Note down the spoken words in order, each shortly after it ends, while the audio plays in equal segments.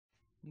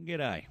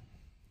G'day.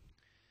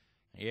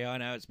 Yeah, I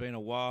know it's been a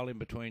while in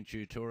between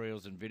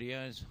tutorials and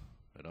videos,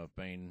 but I've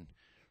been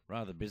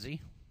rather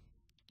busy,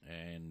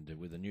 and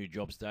with a new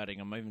job starting,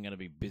 I'm even going to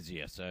be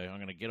busier, so I'm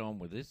going to get on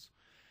with this.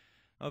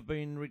 I've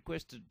been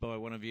requested by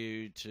one of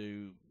you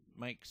to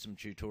make some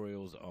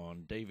tutorials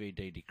on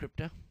DVD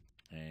decryptor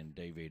and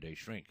DVD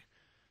shrink.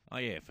 Oh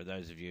yeah, for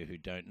those of you who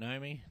don't know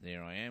me,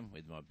 there I am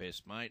with my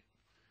best mate.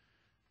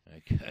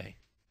 Okay.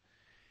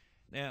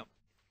 Now,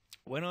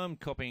 when I'm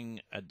copying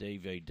a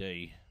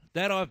DVD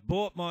that I've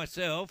bought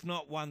myself,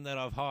 not one that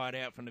I've hired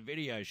out from the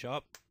video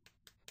shop.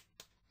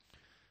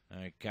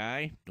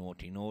 Okay,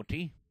 naughty,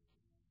 naughty.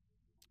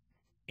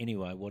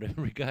 Anyway,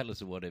 whatever,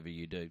 regardless of whatever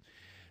you do,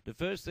 the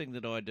first thing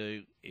that I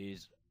do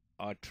is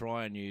I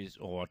try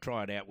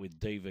it out with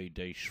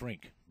DVD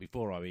shrink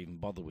before I even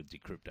bother with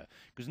decryptor,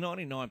 because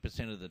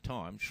 99% of the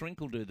time, shrink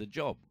will do the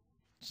job,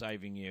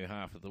 saving you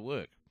half of the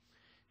work.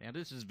 Now,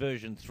 this is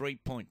version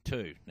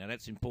 3.2. Now,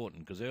 that's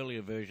important because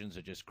earlier versions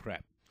are just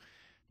crap.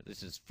 But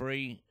this is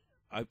free,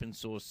 open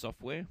source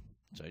software.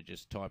 So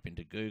just type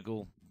into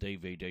Google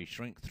DVD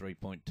shrink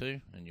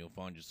 3.2 and you'll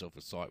find yourself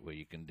a site where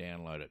you can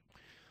download it.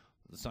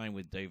 The same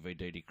with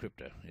DVD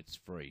decryptor. It's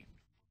free.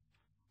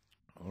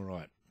 All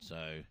right.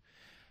 So,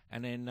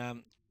 and then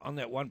on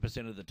that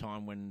 1% of the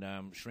time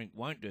when shrink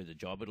won't do the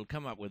job, it'll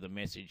come up with a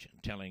message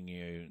telling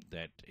you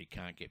that it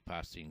can't get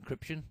past the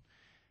encryption.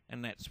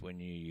 And that's when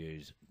you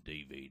use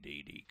DVD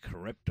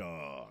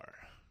decryptor.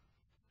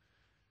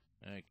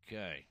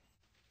 Okay.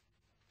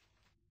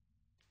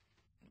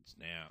 Let's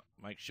now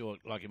make sure,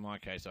 like in my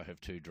case, I have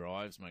 2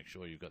 drives. Make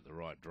sure you've got the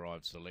right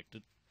drive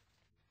selected.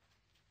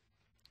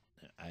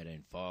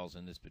 18 files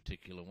in this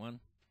particular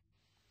one.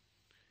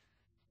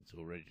 It's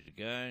all ready to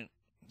go.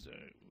 So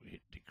we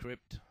hit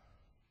decrypt.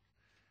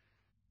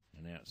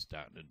 And now it's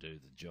starting to do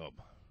the job.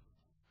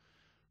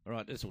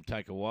 Alright, this will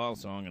take a while,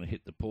 so I'm going to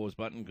hit the pause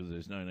button because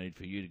there's no need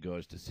for you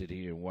guys to sit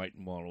here and wait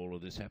while all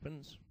of this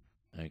happens.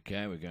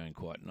 Okay, we're going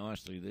quite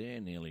nicely there,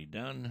 nearly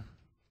done.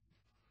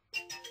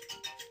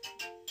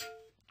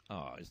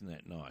 Oh, isn't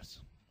that nice?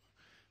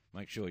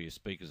 Make sure your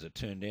speakers are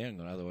turned down,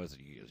 otherwise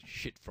you get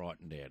shit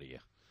frightened out of you.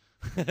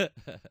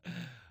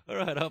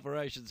 Alright,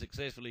 operation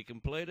successfully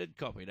completed.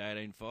 Copied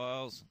 18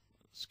 files,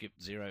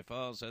 skipped 0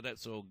 files, so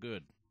that's all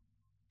good.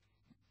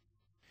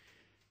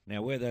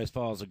 Now, where those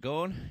files are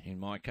gone, in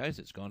my case,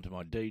 it's gone to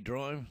my D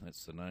drive.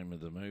 That's the name of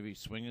the movie,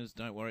 Swingers.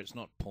 Don't worry, it's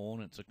not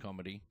porn, it's a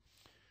comedy.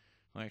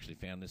 I actually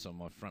found this on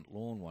my front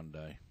lawn one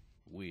day.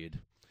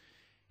 Weird.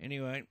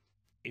 Anyway,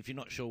 if you're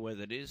not sure where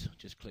that is,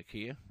 just click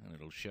here and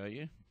it'll show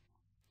you.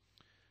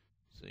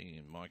 See,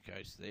 in my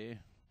case there's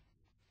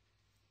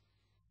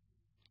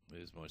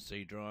my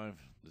C drive.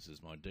 This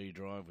is my D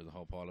drive with a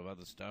whole pile of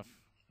other stuff.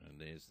 And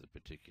there's the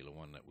particular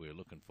one that we're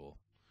looking for.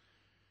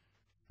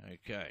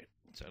 Okay,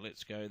 so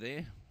let's go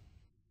there.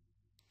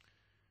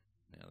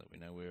 Now that we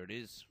know where it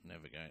is,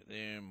 navigate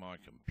there. My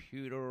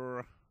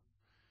computer,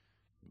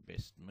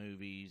 best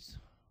movies.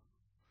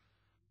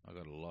 I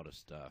got a lot of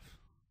stuff.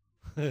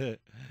 There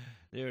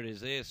it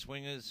is there,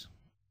 Swingers.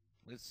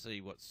 Let's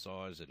see what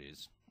size it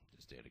is,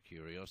 just out of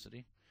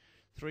curiosity.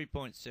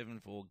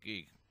 3.74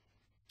 gig.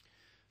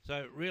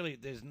 So really,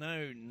 there's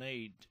no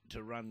need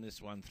to run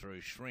this one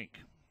through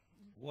shrink.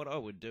 What I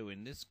would do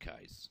in this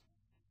case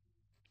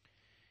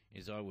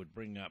is I would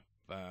bring up,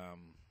 let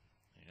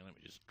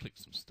me just click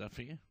some stuff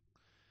here.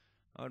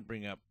 I'd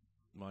bring up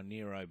my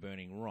Nero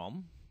burning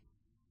ROM,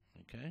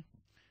 okay?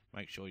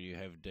 Make sure you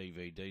have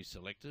DVD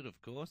selected,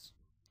 of course.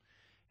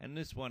 And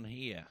this one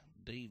here,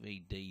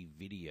 DVD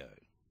video,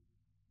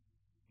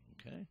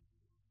 okay?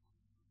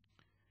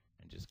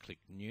 And just click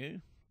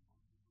new.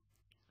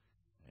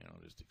 And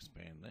I'll just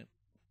expand that.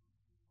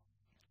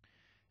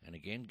 And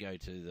again, go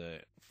to the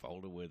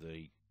folder where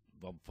the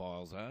VOB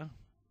files are.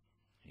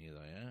 Here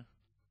they are.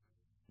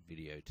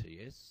 Video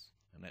TS,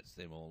 and that's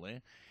them all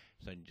there.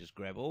 So you just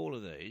grab all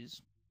of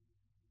these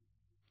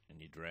and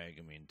you drag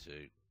them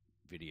into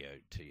Video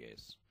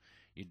TS.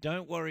 You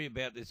don't worry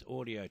about this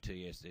audio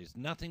TS. There's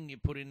nothing you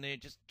put in there.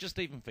 Just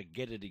even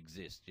forget it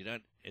exists. You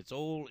don't. It's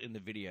all in the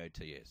Video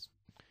TS,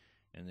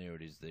 and there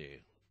it is there,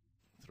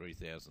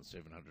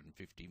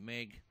 3,750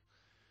 meg.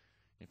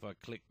 If I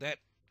click that,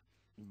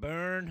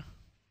 burn,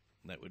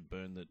 that would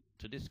burn the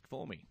to disk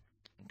for me.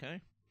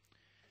 Okay.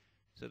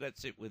 So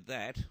that's it with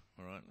that.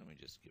 All right, let me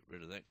just get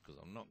rid of that because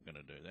I'm not going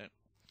to do that.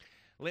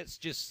 Let's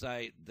just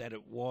say that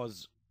it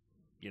was,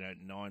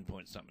 9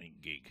 point something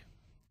gig,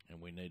 and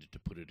we needed to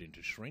put it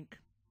into shrink.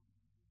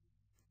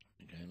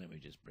 Okay, let me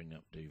just bring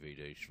up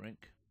DVD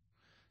shrink.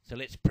 So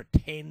let's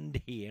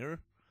pretend here.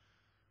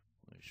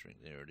 Where's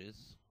shrink? There it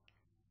is.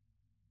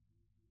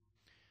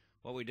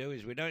 What we do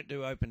is we don't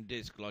do open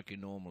disk like you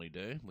normally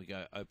do. We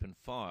go open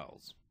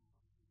files.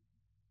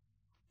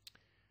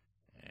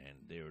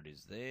 And there it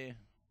is there.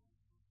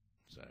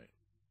 So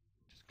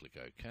just click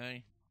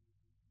OK.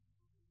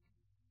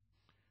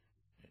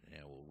 And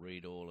now we'll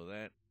read all of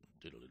that.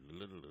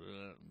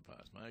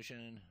 Fast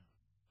motion.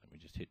 Let me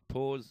just hit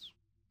pause.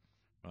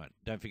 Right,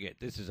 don't forget,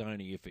 this is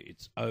only if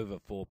it's over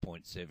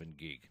 4.7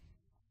 gig.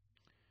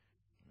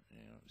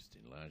 Now Just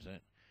enlarge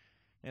that.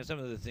 Now, some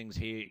of the things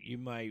here you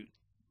may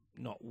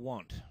not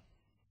want.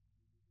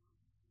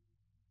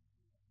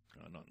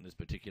 Not in this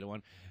particular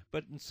one,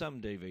 but in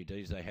some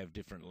DVDs they have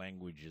different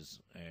languages,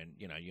 and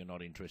you're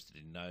not interested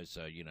in those.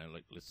 So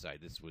let's say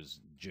this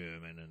was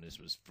German, and this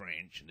was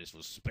French, and this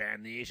was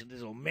Spanish, and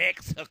this was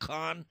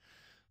Mexican,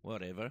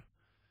 whatever,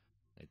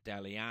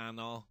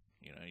 Italiano.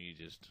 You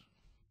just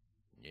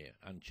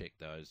uncheck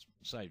those,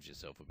 saves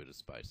yourself a bit of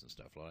space and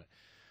stuff like that.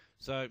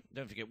 So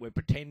don't forget, we're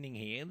pretending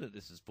here that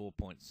this is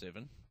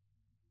 4.7.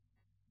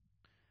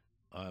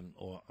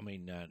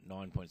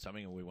 9 point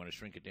something, and we want to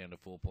shrink it down to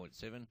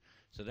 4.7.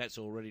 So that's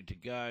all ready to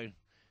go.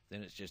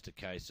 Then it's just a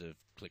case of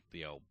click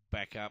the old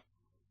backup.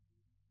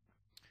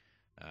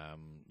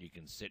 You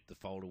can set the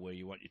folder where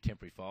you want your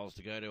temporary files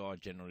to go to. I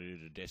generally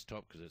do the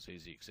desktop because it's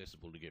easy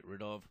accessible to get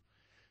rid of.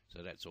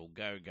 So that's all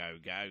go, go,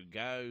 go,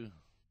 go.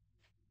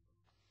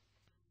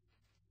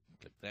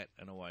 Click that,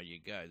 and away you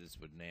go. This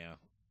would now...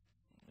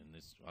 And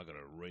this, I got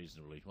a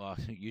reasonably, well,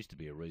 it used to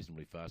be a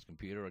reasonably fast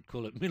computer. I'd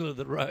call it middle of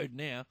the road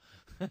now.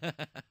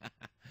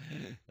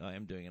 I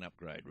am doing an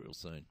upgrade real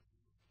soon.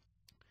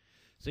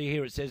 See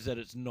here, it says that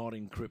it's not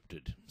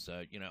encrypted.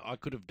 So, I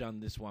could have done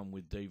this one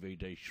with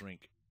DVD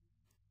shrink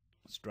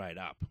straight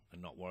up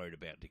and not worried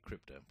about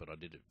De-Cryptor, but I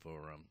did it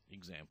for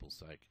example's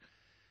sake.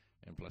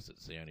 And plus,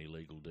 it's the only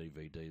legal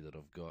DVD that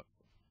I've got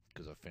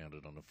because I found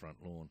it on the front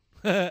lawn.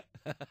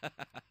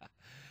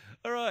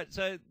 All right,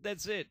 so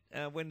that's it.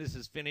 When this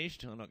is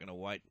finished, I'm not going to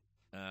wait.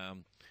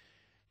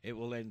 It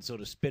will then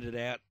sort of spit it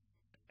out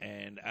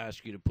and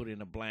ask you to put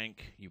in a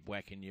blank. You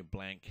whack in your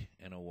blank,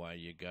 and away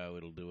you go.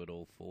 It'll do it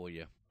all for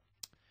you.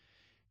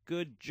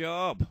 Good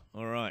job.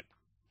 All right.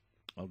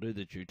 I'll do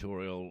the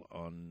tutorial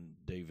on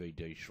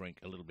DVD shrink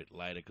a little bit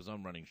later because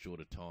I'm running short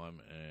of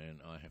time and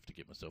I have to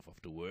get myself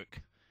off to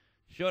work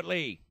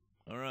shortly.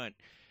 All right.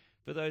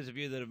 For those of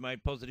you that have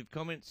made positive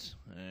comments,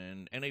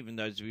 and even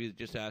those of you that are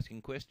just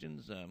asking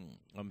questions,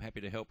 I'm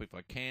happy to help if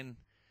I can.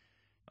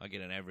 I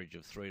get an average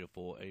of 3 to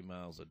 4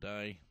 emails a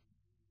day,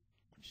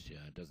 which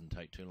doesn't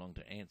take too long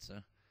to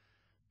answer.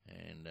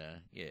 And,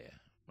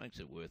 makes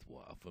it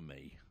worthwhile for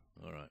me.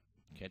 All right,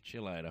 catch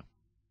you later.